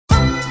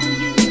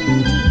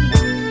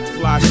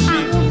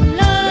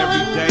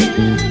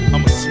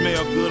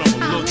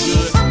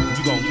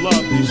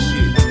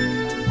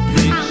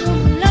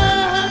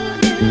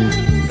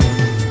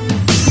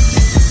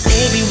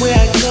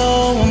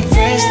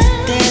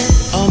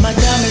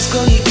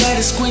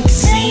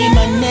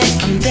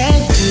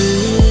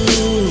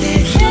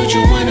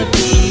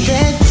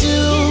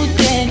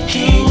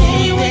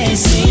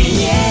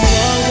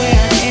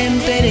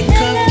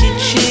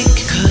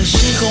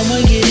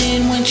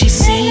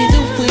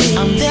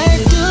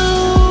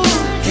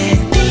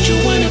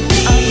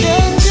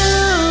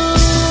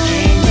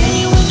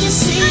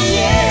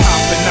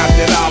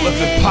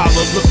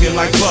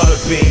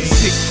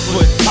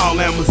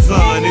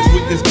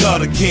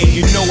butter king.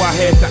 You know I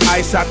had to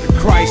ice out the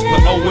Christ,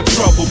 but oh, what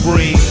trouble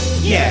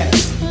brings. Yeah,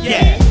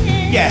 yeah,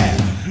 yeah.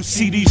 You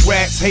see these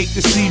rats hate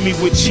to see me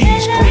with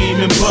cheese, cream,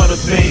 and butter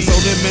things. So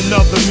them and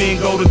other men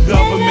go to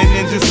government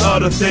and just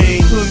other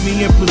things. Put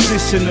me in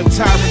position of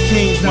tyrant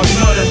kings, my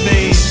other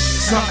things.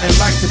 Something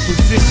like the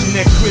position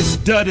that Chris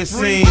Duddy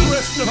sings.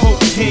 Hope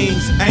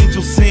kings,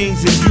 angel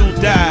sings, and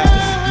you'll die.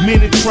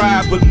 Many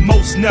try, but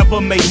most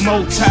never make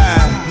more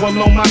time. Well,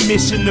 on my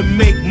mission to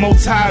make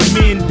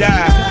multi-men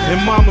die.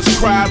 And mamas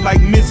cry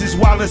like Mrs.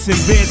 Wallace and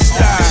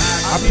Bed-Stuy.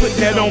 I put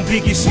that on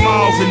Biggie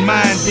Smalls and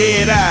mine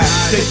dead eye.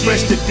 Stay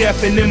fresh to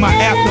death, and in my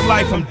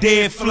afterlife I'm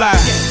dead fly.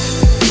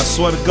 I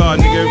swear to God,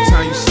 nigga, every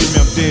time you see me,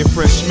 I'm dead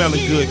fresh,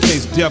 smelling good. In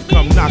case death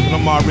come knocking,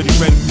 I'm already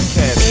ready for the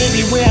cat.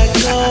 Everywhere I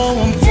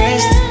go, I'm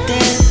fresh to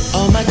death.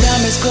 All my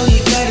diamonds go,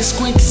 you gotta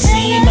squint to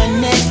see my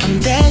neck.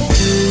 I'm that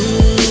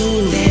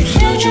dude, that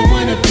dude you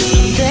wanna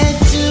be. That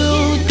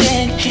dude,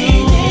 that dude,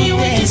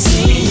 that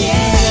dude.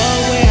 Go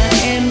where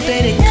I am,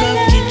 better cuff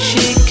your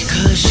chick,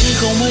 cause she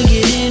gon'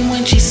 get in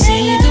when she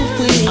see the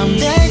wig. I'm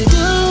that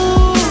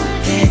dude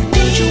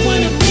you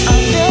wanna be.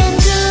 I'm that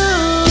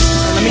dude.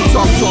 Let me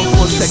talk to him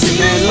for a second,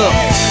 man. Look,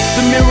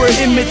 the mirror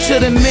image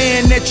of the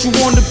man that you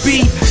wanna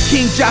be.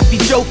 King Joffy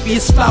Joffy,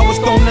 his flowers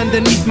thrown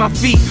underneath my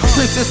feet.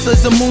 Princess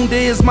Zamunda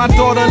is my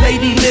daughter,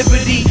 Lady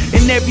Liberty.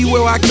 And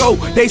everywhere I go,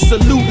 they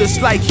salute us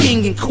like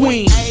king and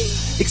queen.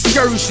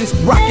 Excursions,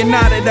 rockin'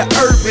 out of the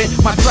urban.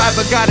 My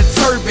driver got a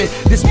turban,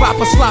 this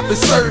Papa Slop is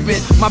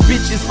serving. My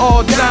bitches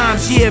all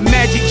dimes, yeah,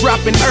 magic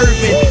dropping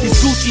urban. His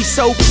Gucci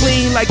so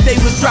clean like they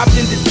was dropped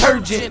in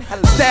detergent.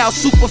 Style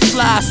super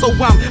fly, so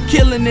I'm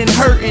killing and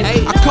hurting.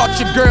 I caught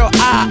your girl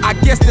eye, I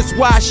guess that's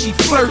why she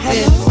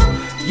flirting.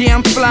 Yeah,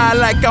 I'm fly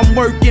like I'm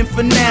working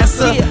for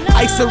NASA.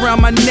 Ice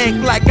around my neck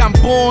like I'm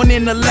born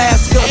in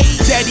Alaska.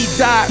 Daddy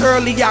died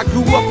early, I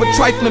grew up a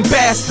trifling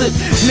bastard.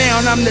 Now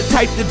I'm the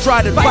type to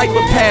drive the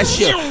Viper past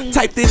ya.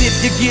 Type that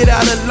if you get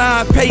out of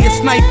line, pay a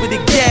sniper to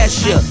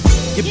gas ya.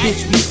 Your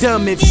bitch be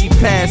dumb if she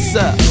pass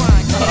up.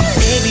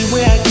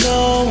 Everywhere I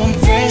go, I'm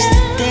fresh to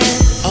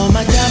death. All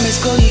my diamonds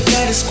go, you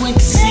gotta squint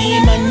to see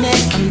my neck.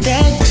 I'm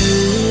that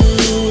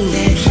dude,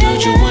 that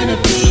dude you wanna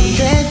be.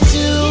 That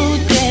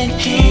dude,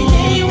 that dude.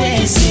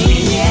 Go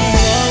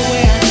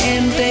where I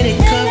am, better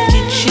cuff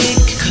your chick,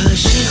 cause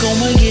she gon'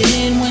 get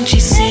in when she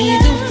see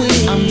the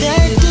wig. I'm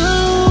that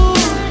dude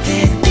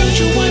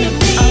you wanna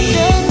be. I'm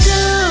that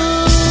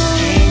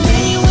dude,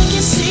 anyone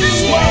can see. You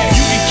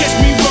can catch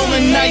me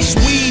rolling nice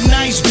weed,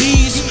 nice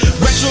bees.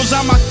 Retros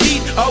on my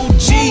feet,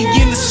 OG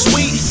in the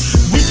suite.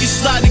 We can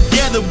slide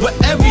together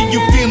wherever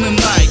you feeling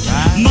like.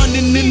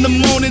 London in the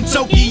morning,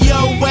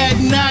 Tokyo at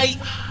night.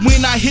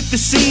 When I hit the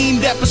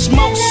scene, that was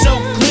smoke so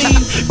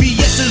clean.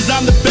 BS is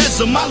on the best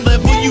on my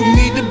level you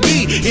need to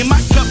be. In my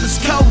cup is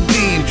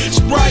codeine,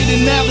 Sprite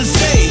and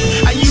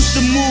Alizé. I used to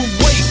move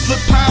weight,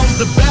 flip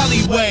pounds the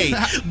alleyway.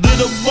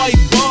 Little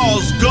white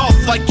balls, golf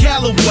like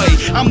Callaway.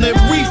 I'm that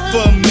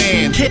reefer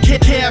man,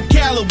 Cab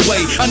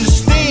Callaway.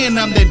 Understand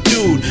I'm that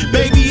dude,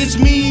 baby it's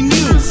me and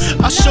you.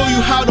 I'll show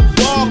you how the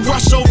ball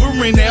cross over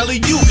in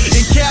alley-oop.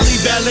 In Cali,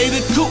 valet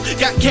the coupe,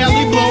 got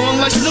Cali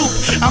blowing like Snoop.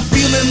 I'm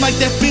feeling like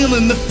that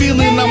feeling, the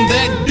feeling I'm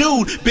that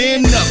dude.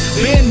 Bend up,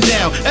 bend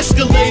down,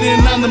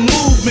 escalating on the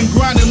move and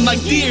grinding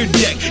like Deer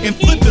Deck and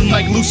flipping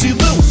like Lucy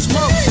Lou.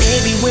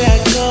 Everywhere I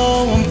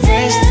go, I'm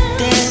fresh to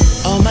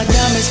death. All my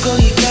diamonds go,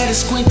 you gotta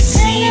squint to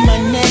see my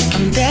neck.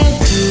 I'm that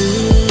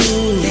dude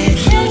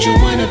you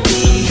wanna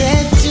be.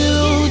 That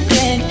dude,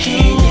 that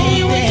dude. Go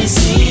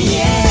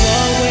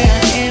where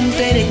I am,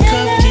 better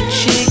cuff your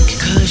chick,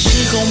 cause she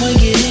gon'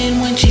 get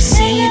in when she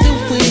see the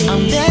wig.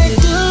 I'm that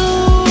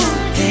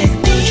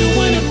dude you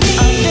wanna be.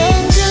 I'm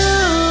that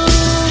dude,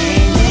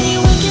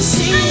 anyone can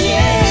see.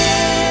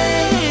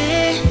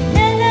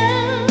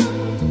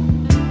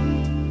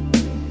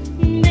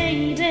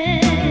 Baby,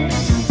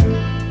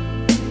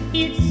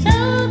 it's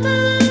over.